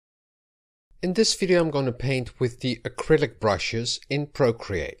In this video I'm going to paint with the acrylic brushes in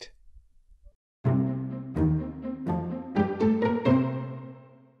Procreate.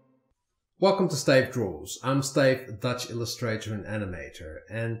 Welcome to Stayf Draws. I'm Stayf, a Dutch illustrator and animator,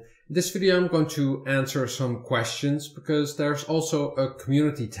 and in this video I'm going to answer some questions because there's also a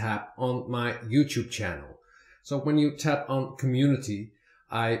community tab on my YouTube channel. So when you tap on community,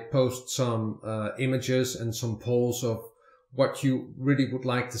 I post some images and some polls of what you really would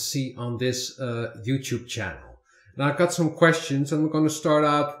like to see on this YouTube channel. Now I've got some questions and we're going to start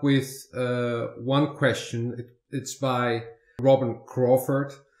out with one question. It's by Robin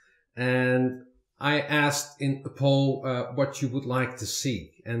Crawford, and I asked in a poll what you would like to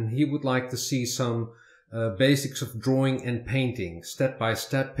see, and he would like to see some basics of drawing and painting,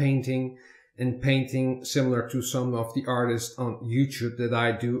 step-by-step painting and painting similar to some of the artists on YouTube that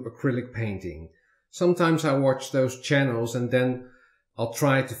I do acrylic painting. Sometimes I watch those channels and then I'll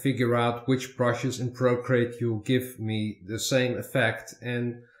try to figure out which brushes in Procreate will give me the same effect,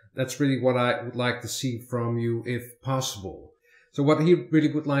 and that's really what I would like to see from you if possible. So what he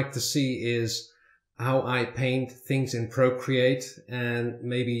really would like to see is how I paint things in Procreate and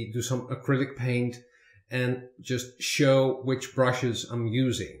maybe do some acrylic paint and just show which brushes I'm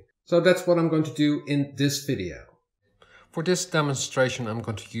using. So that's what I'm going to do in this video. For this demonstration, I'm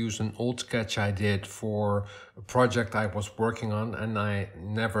going to use an old sketch I did for a project I was working on and I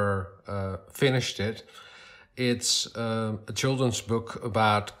never finished it. It's a children's book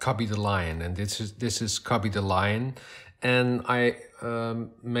about Cubby the Lion, and this is Cubby the Lion. And I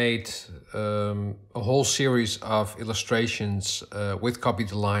made a whole series of illustrations with Cubby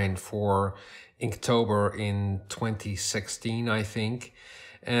the Lion for Inktober in 2016, I think.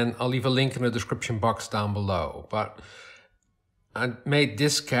 And I'll leave a link in the description box down below. But I made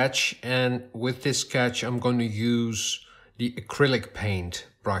this sketch, and with this sketch I'm going to use the acrylic paint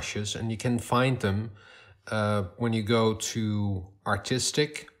brushes, and you can find them when you go to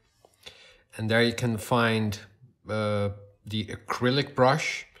Artistic, and there you can find the acrylic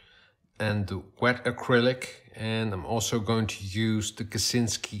brush and the wet acrylic, and I'm also going to use the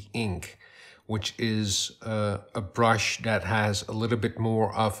Kaczynski ink, which is a brush that has a little bit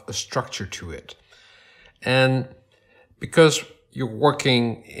more of a structure to it. And because you're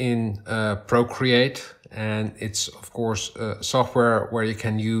working in Procreate, and it's of course software where you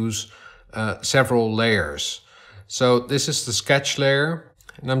can use several layers. So this is the sketch layer,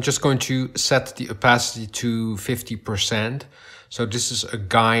 and I'm just going to set the opacity to 50%. So this is a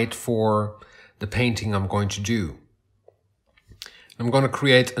guide for the painting I'm going to do. I'm going to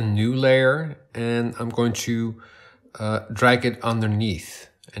create a new layer, and I'm going to drag it underneath,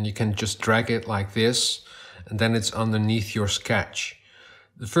 and you can just drag it like this, and then it's underneath your sketch.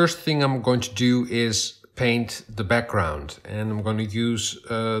 The first thing I'm going to do is paint the background, and I'm going to use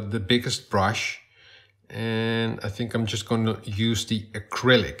the biggest brush, and I think I'm just going to use the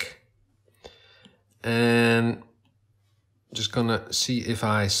acrylic, and just gonna see if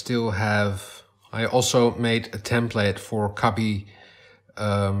I still have. I also made a template for Cubby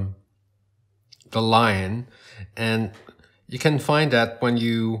the Lion, and you can find that when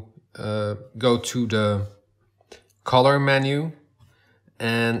you go to the color menu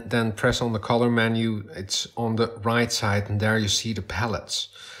and then press on the color menu. It's on the right side, and there you see the palettes.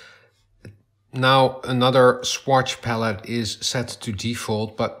 Now another swatch palette is set to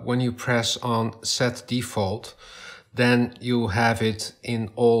default, but when you press on set default, then you have it in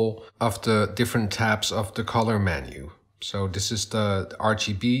all of the different tabs of the color menu. So this is the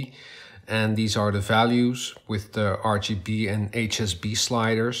RGB, and these are the values with the RGB and HSB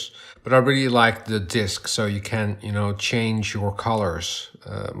sliders. But I really like the disc, so you can, change your colors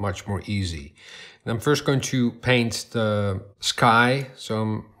much more easy. And I'm first going to paint the sky. So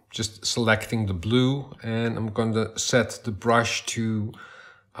I'm just selecting the blue, and I'm going to set the brush to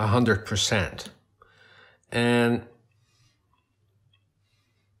 100%. And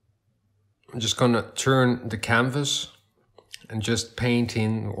I'm just going to turn the canvas and just paint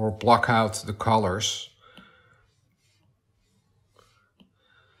in or block out the colors.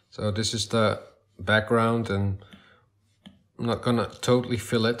 So this is the background, and I'm not gonna totally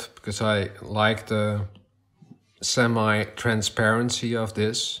fill it because I like the semi-transparency of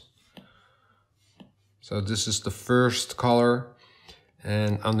this. So this is the first color,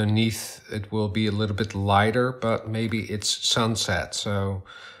 and underneath it will be a little bit lighter, but maybe it's sunset. So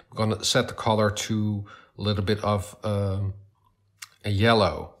I'm gonna set the color to a little bit of a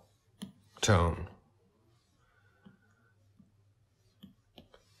yellow tone.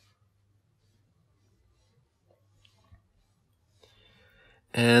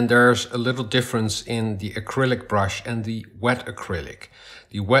 And there's a little difference in the acrylic brush and the wet acrylic.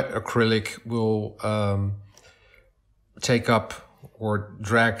 The wet acrylic will take up or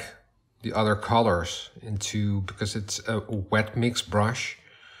drag the other colors into, because it's a wet mix brush.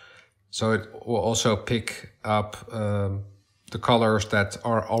 So it will also pick up the colors that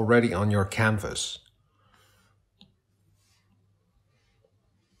are already on your canvas.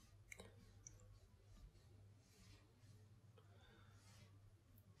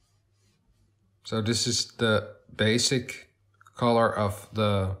 So this is the basic color of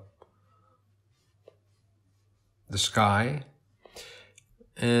the sky.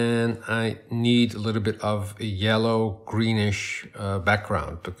 And I need a little bit of a yellow greenish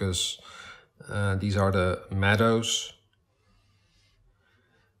background, because these are the meadows.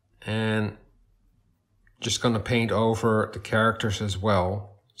 And just gonna paint over the characters as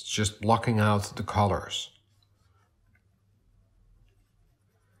well. It's just blocking out the colors.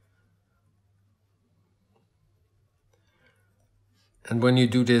 And when you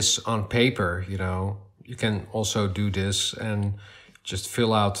do this on paper, you know, you can also do this and just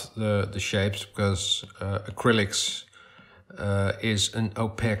fill out the shapes, because acrylics is an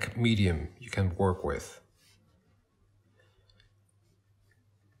opaque medium you can work with.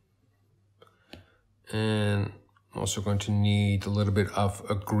 And I'm also going to need a little bit of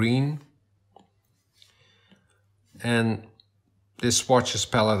a green. And this swatches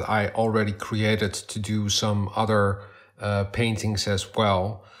palette I already created to do some other paintings as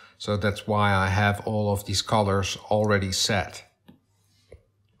well. So that's why I have all of these colors already set.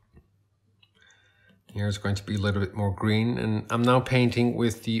 Here it's going to be a little bit more green, and I'm now painting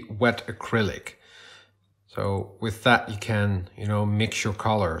with the wet acrylic. So with that you can, you know, mix your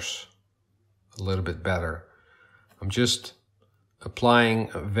colors a little bit better. I'm just applying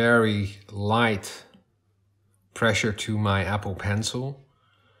a very light pressure to my Apple Pencil.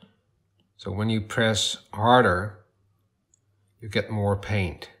 So when you press harder, you get more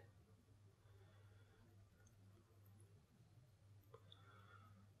paint.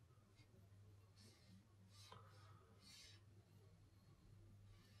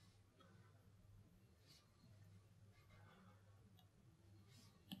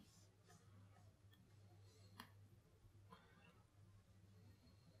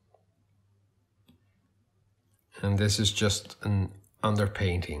 And this is just an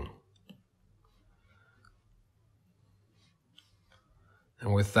underpainting.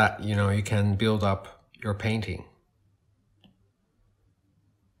 And with that, you know, you can build up your painting.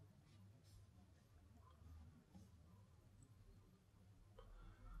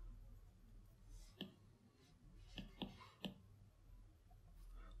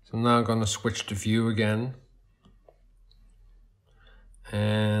 So now I'm going to switch to view again.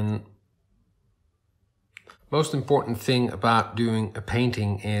 And most important thing about doing a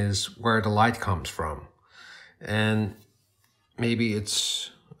painting is where the light comes from. And maybe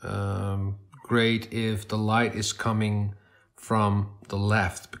it's great if the light is coming from the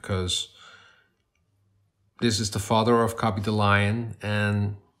left, because this is the father of Cubby the Lion,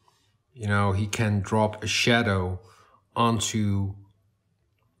 and you know, he can drop a shadow onto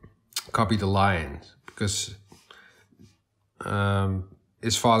Cubby the Lion because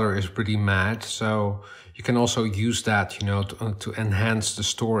his father is pretty mad. So you can also use that, you know, to enhance the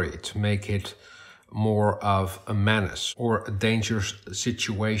story, to make it more of a menace or a dangerous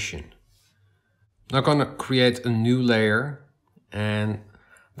situation. Now I'm gonna create a new layer, and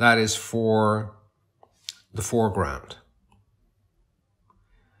that is for the foreground.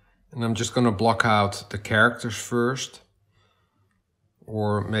 And I'm just gonna block out the characters first,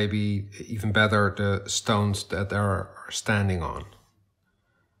 or maybe even better, the stones that they are standing on.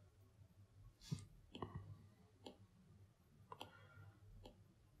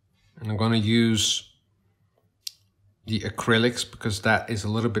 And I'm going to use the acrylics because that is a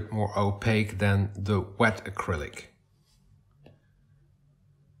little bit more opaque than the wet acrylic.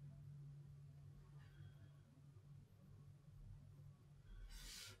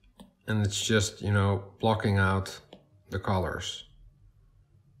 And it's just, you know, blocking out the colors.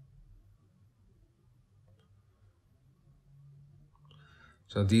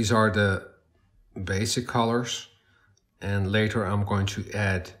 So these are the basic colors, and later I'm going to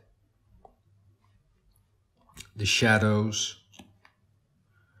add the shadows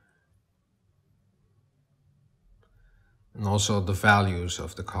and also the values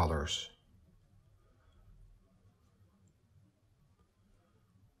of the colors.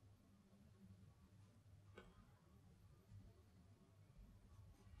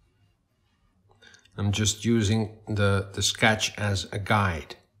 I'm just using the sketch as a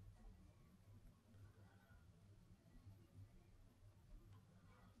guide.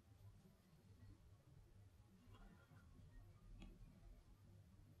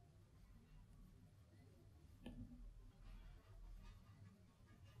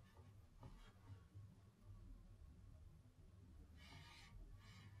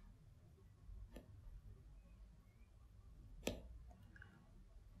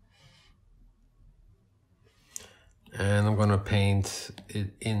 And I'm gonna paint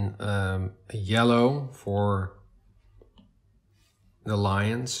it in yellow for the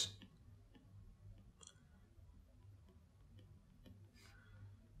lions.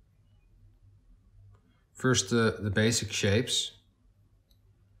 First the basic shapes.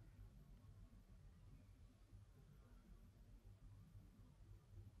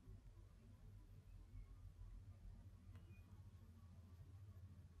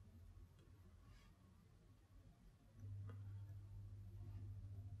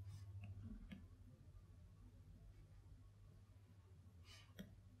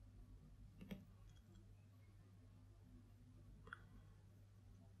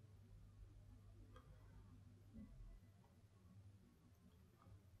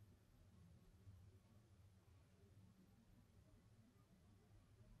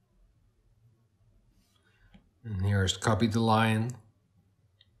 And here's Cubby the Lion.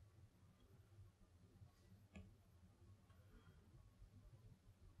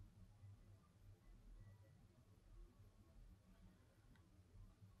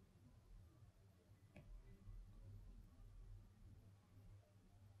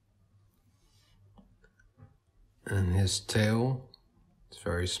 And his tail is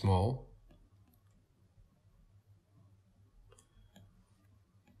very small.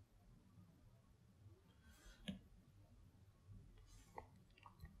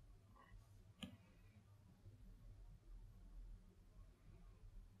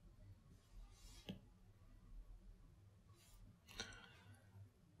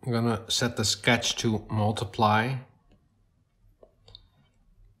 I'm gonna set the sketch to multiply.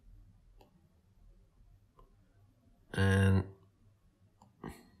 And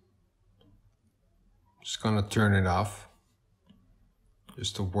just gonna turn it off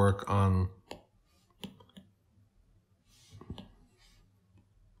just to work on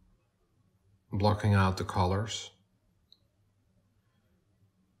blocking out the colors.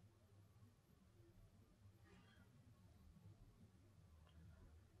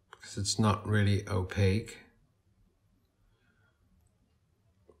 Because it's not really opaque.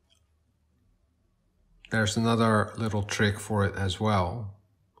 There's another little trick for it as well.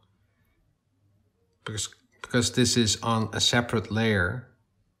 Because this is on a separate layer,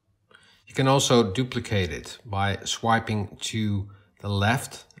 you can also duplicate it by swiping to the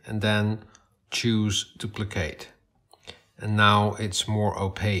left and then choose duplicate. And now it's more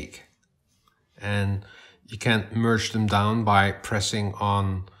opaque. And you can merge them down by pressing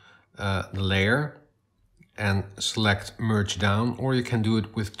on the layer and select merge down, or you can do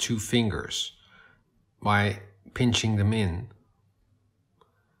it with 2 fingers by pinching them in.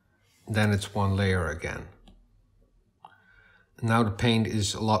 Then it's 1 layer again. Now the paint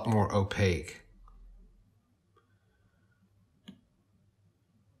is a lot more opaque.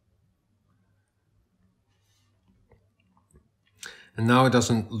 And now it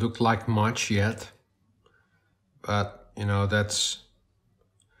doesn't look like much yet, but you know,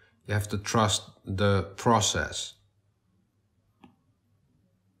 you have to trust the process.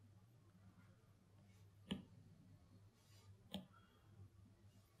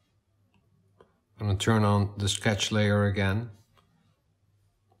 I'm going to turn on the sketch layer again.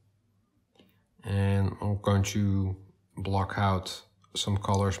 And I'm going to block out some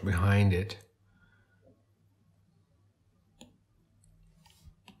colors behind it.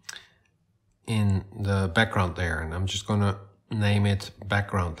 In the background layer, and I'm just going to name it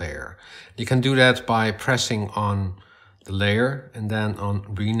background layer. You can do that by pressing on the layer and then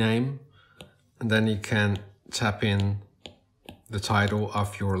on rename, and then you can tap in the title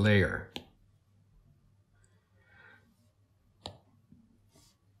of your layer.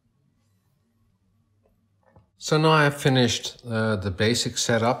 So now I have finished the basic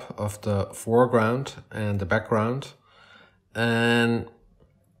setup of the foreground and the background, and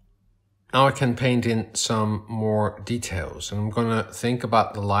now I can paint in some more details. And I'm gonna think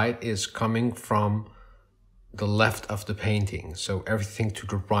about the light is coming from the left of the painting, so everything to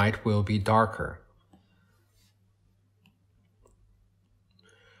the right will be darker.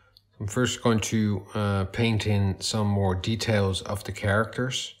 I'm first going to paint in some more details of the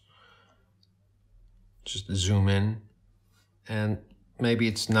characters. Just zoom in, and maybe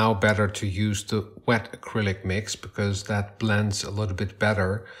it's now better to use the wet acrylic mix because that blends a little bit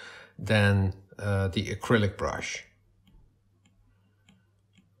better than the acrylic brush.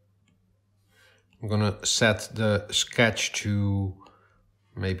 I'm gonna set the sketch to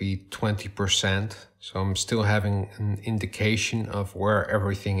maybe 20%, so I'm still having an indication of where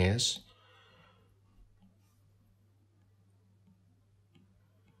everything is.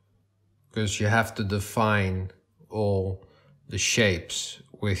 Because you have to define all the shapes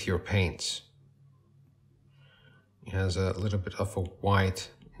with your paints. has a little bit of a white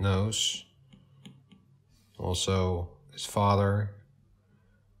nose. Also his father.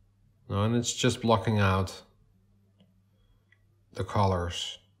 No, and it's just blocking out the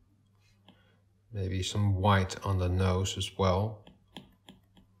colors. Maybe some white on the nose as well.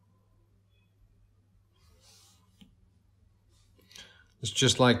 It's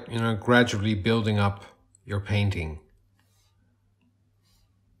just like, you know, gradually building up your painting.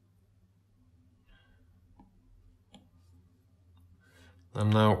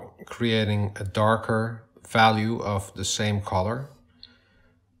 I'm now creating a darker value of the same color.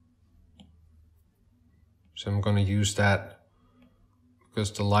 So I'm going to use that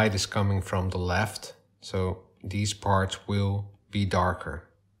because the light is coming from the left. So these parts will be darker.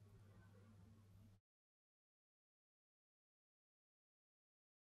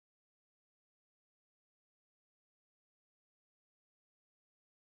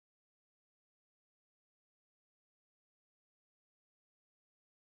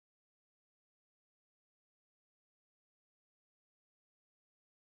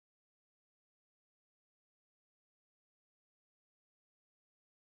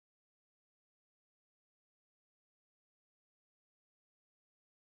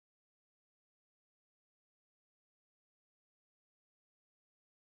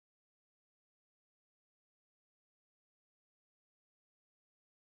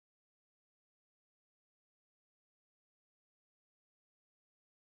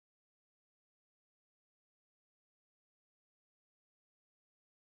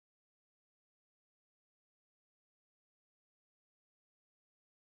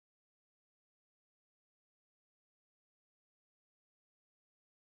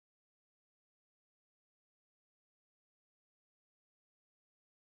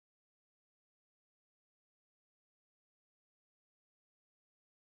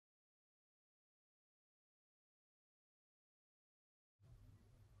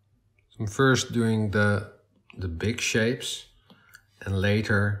 So I'm first doing the big shapes, and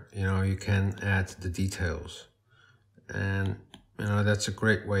later, you know, you can add the details. And, you know, that's a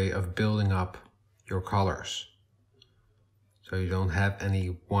great way of building up your colors. So you don't have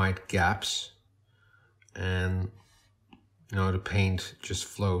any white gaps, and, you know, the paint just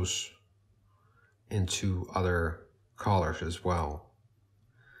flows into other colors as well.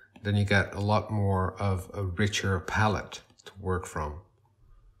 Then you get a lot more of a richer palette to work from.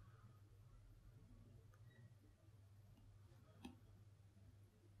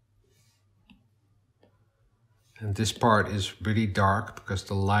 And this part is really dark because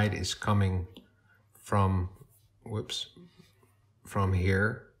the light is coming from, from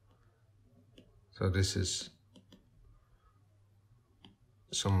here. So this is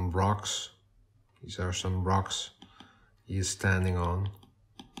some rocks. These are some rocks he is standing on.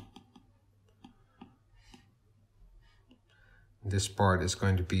 This part is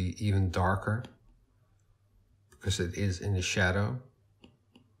going to be even darker because it is in the shadow.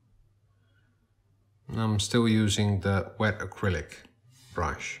 And I'm still using the wet acrylic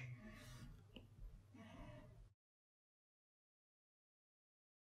brush.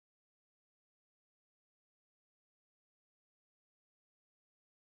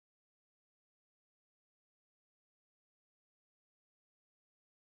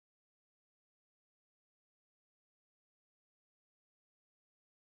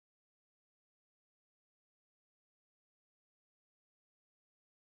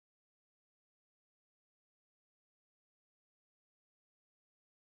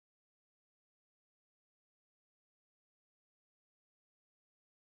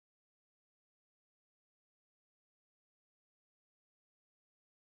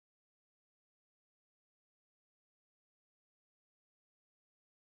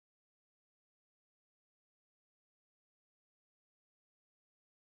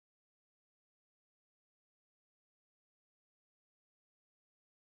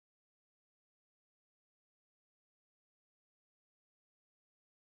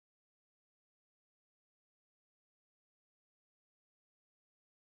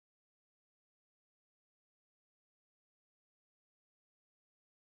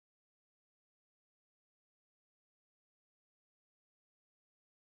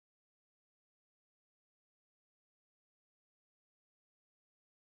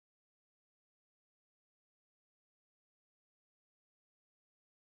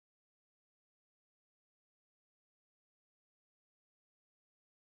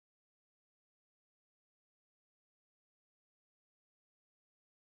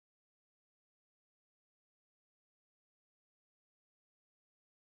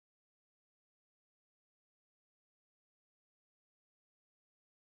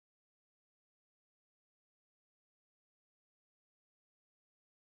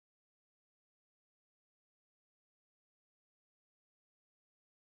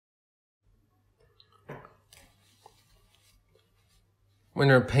 When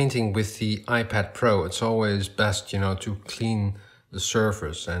you're painting with the iPad Pro, it's always best, to clean the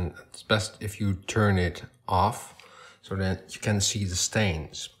surface, and it's best if you turn it off so that you can see the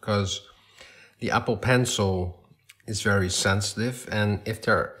stains, because the Apple Pencil is very sensitive, and if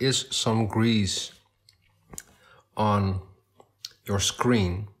there is some grease on your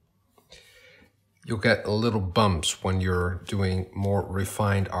screen, you'll get a little bumps when you're doing more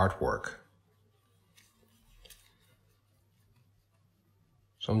refined artwork.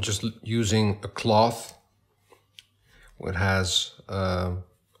 So I'm just using a cloth. It has,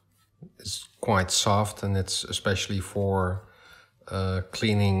 it's quite soft, and it's especially for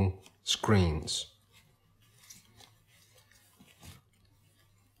cleaning screens.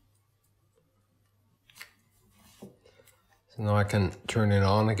 So now I can turn it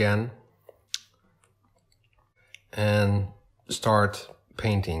on again and start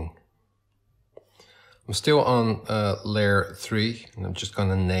painting. I'm still on layer 3, and I'm just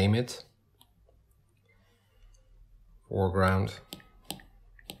gonna name it foreground.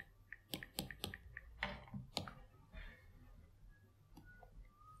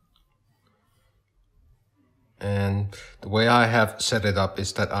 And the way I have set it up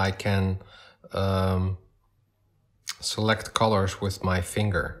is that I can select colors with my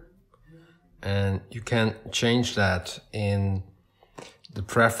finger, and you can change that in the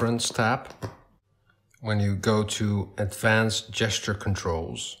Preference tab. When you go to Advanced Gesture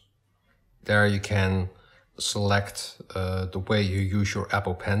Controls, there you can select the way you use your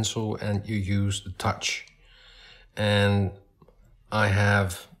Apple Pencil, and you use the touch. And I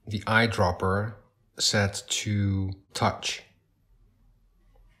have the eyedropper set to touch.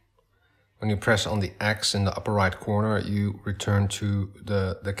 When you press on the X in the upper right corner, you return to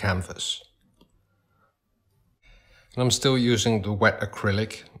the canvas. And I'm still using the wet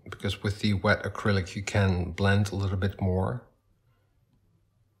acrylic, because with the wet acrylic you can blend a little bit more.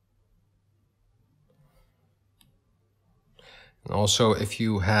 And also, if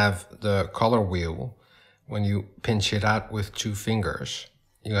you have the color wheel, when you pinch it out with 2 fingers,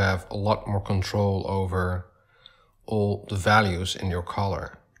 you have a lot more control over all the values in your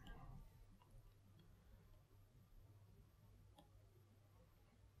color.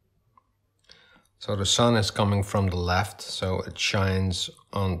 So the sun is coming from the left, so it shines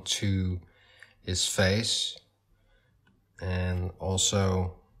onto his face, and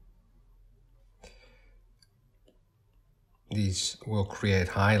also these will create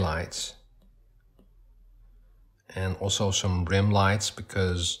highlights, and also some rim lights,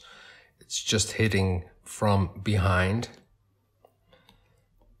 because it's just hitting from behind.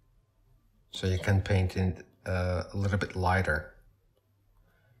 So you can paint it a little bit lighter.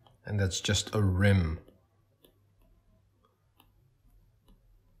 And that's just a rim.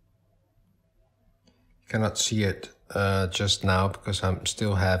 You cannot see it just now because I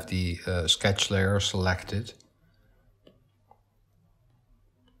still have the sketch layer selected.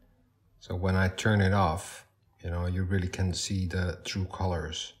 So when I turn it off, you really can see the true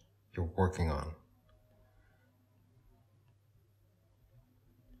colors you're working on.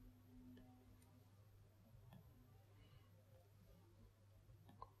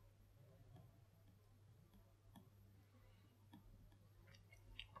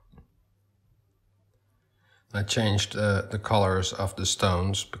 I changed the colors of the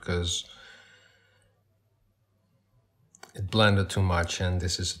stones because it blended too much, and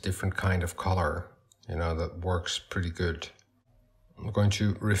this is a different kind of color, that works pretty good. I'm going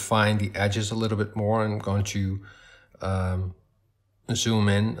to refine the edges a little bit more. I'm going to zoom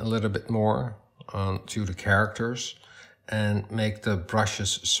in a little bit more onto the characters and make the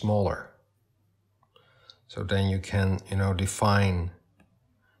brushes smaller. So then you can, define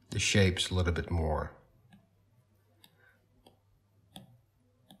the shapes a little bit more.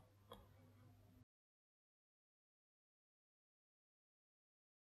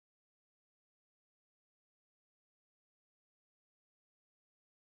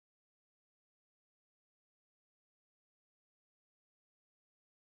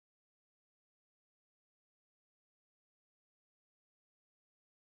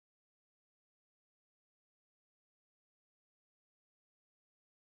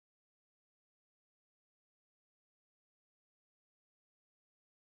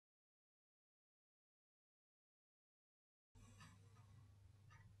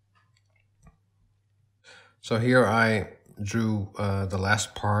 So here I drew the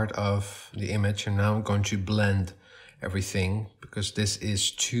last part of the image, and now I'm going to blend everything because this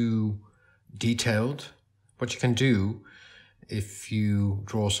is too detailed. What you can do, if you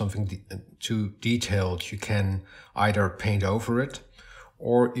draw something too detailed, you can either paint over it,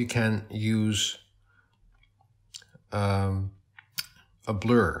 or you can use a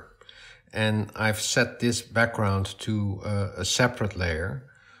blur. And I've set this background to a separate layer.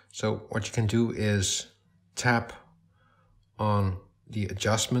 So what you can do is tap on the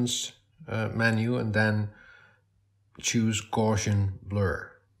adjustments menu and then choose Gaussian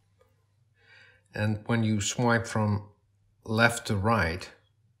blur. And when you swipe from left to right,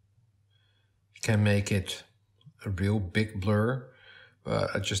 you can make it a real big blur,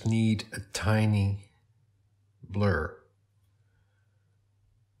 but I just need a tiny blur.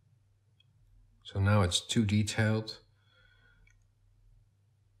 So now it's too detailed.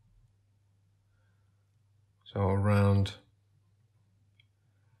 So around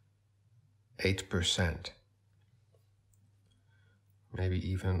 8%. Maybe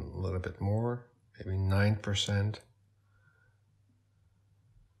even a little bit more, maybe 9%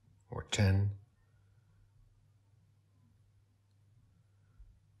 or 10.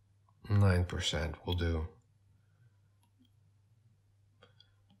 9% will do.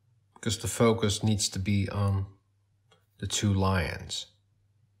 Because the focus needs to be on the two lions.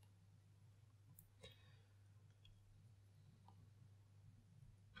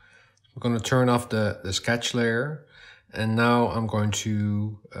 I'm going to turn off the sketch layer, and now I'm going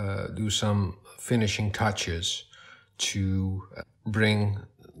to do some finishing touches to bring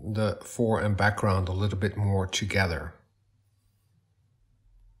the fore and background a little bit more together.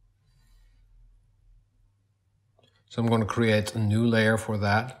 So I'm going to create a new layer for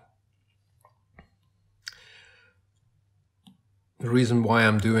that. The reason why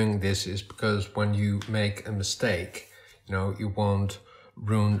I'm doing this is because when you make a mistake, you won't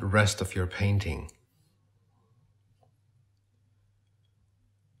ruin the rest of your painting.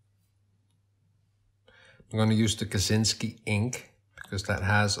 I'm going to use the Kaczynski ink because that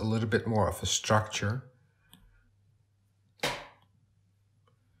has a little bit more of a structure.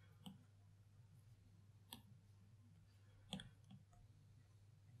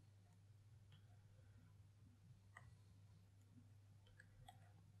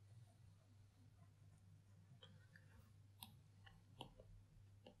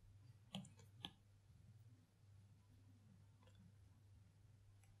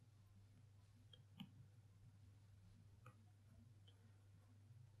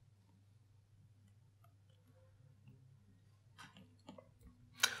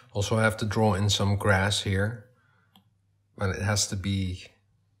 Also, I have to draw in some grass here, but it has to be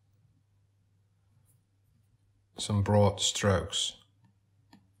some broad strokes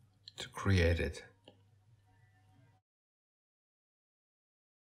to create it.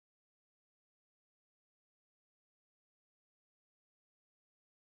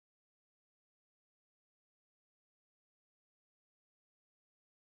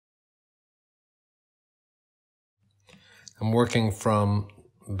 I'm working from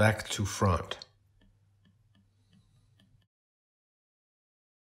back to front.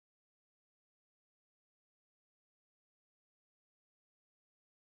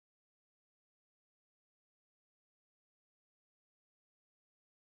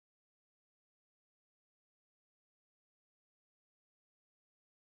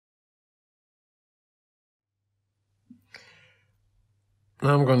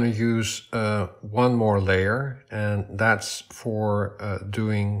 Now I'm going to use one more layer, and that's for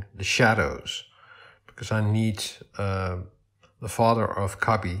doing the shadows, because I need the father of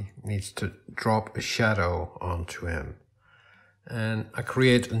Cubby needs to drop a shadow onto him. And I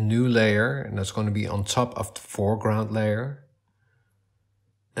create a new layer, and that's going to be on top of the foreground layer.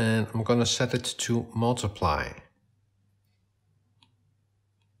 And I'm going to set it to multiply.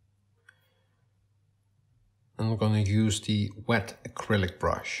 I'm going to use the wet acrylic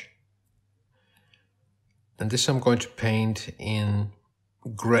brush. And this I'm going to paint in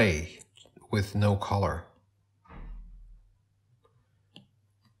gray with no color.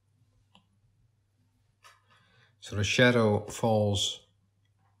 So the shadow falls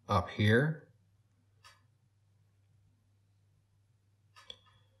up here.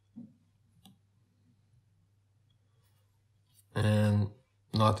 And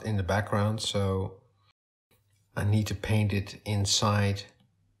not in the background, so I need to paint it inside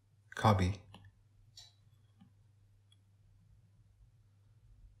Cubby.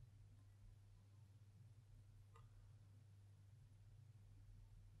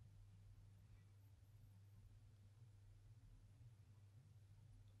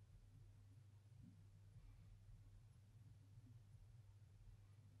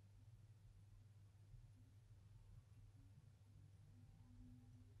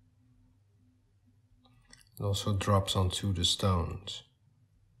 It also drops onto the stones.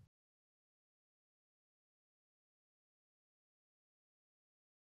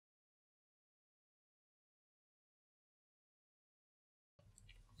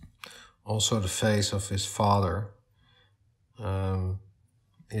 Also the face of his father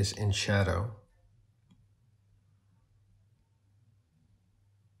is in shadow.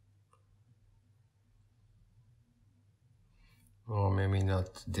 Or maybe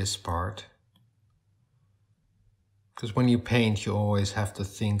not this part. Because when you paint, you always have to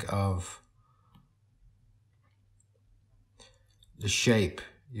think of the shape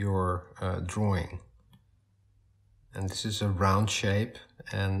you're drawing. And this is a round shape,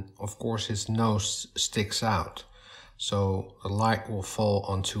 and of course his nose sticks out. So the light will fall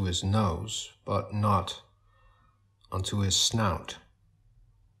onto his nose, but not onto his snout.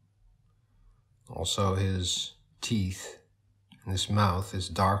 Also his teeth and his mouth is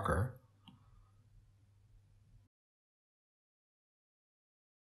darker.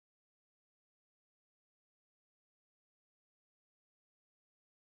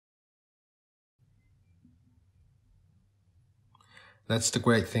 That's the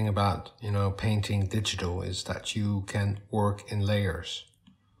great thing about, painting digital, is that you can work in layers.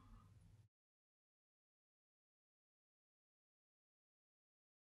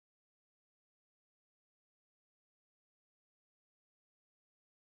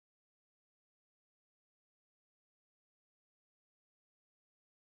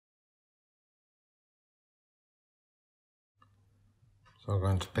 So I'm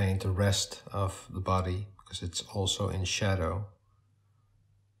going to paint the rest of the body because it's also in shadow.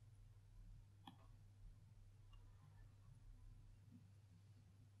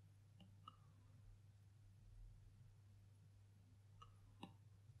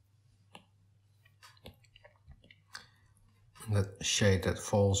 And that shade that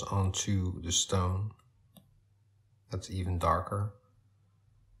falls onto the stone, that's even darker.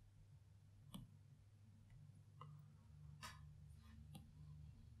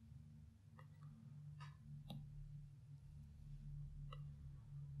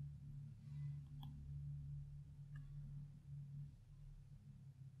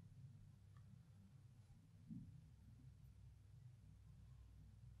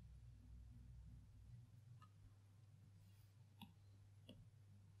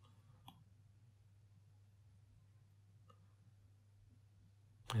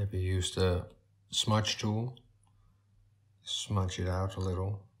 Maybe use the smudge tool, smudge it out a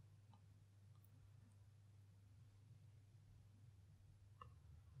little.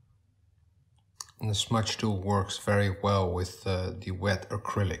 And the smudge tool works very well with the wet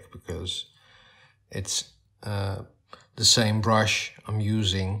acrylic because it's the same brush I'm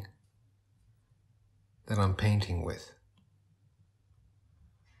using that I'm painting with.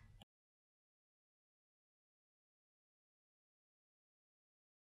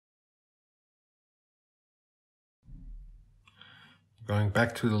 Going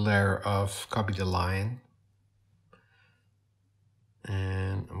back to the layer of Cubby the Lion,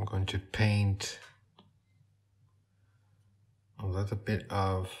 and I'm going to paint a little bit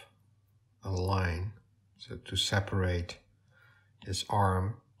of a line, so to separate his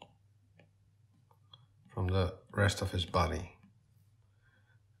arm from the rest of his body.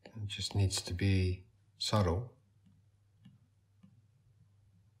 It just needs to be subtle.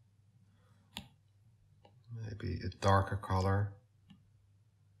 Maybe a darker color.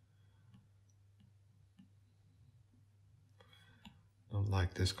 Don't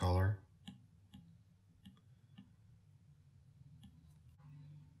like this color.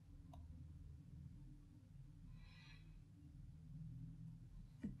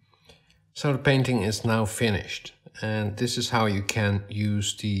 So the painting is now finished, and this is how you can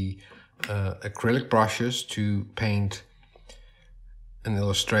use the acrylic brushes to paint an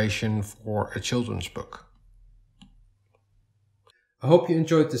illustration for a children's book. I hope you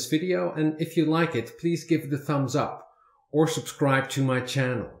enjoyed this video, and if you like it, please give it a thumbs up or subscribe to my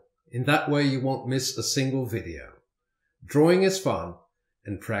channel. In that way you won't miss a single video. Drawing is fun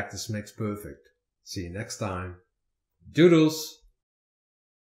and practice makes perfect. See you next time. Doodles!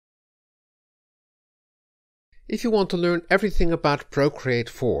 If you want to learn everything about Procreate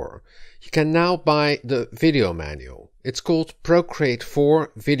 4, you can now buy the video manual. It's called Procreate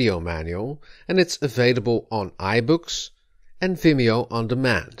 4 Video Manual, and it's available on iBooks and Vimeo On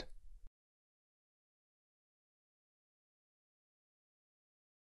Demand.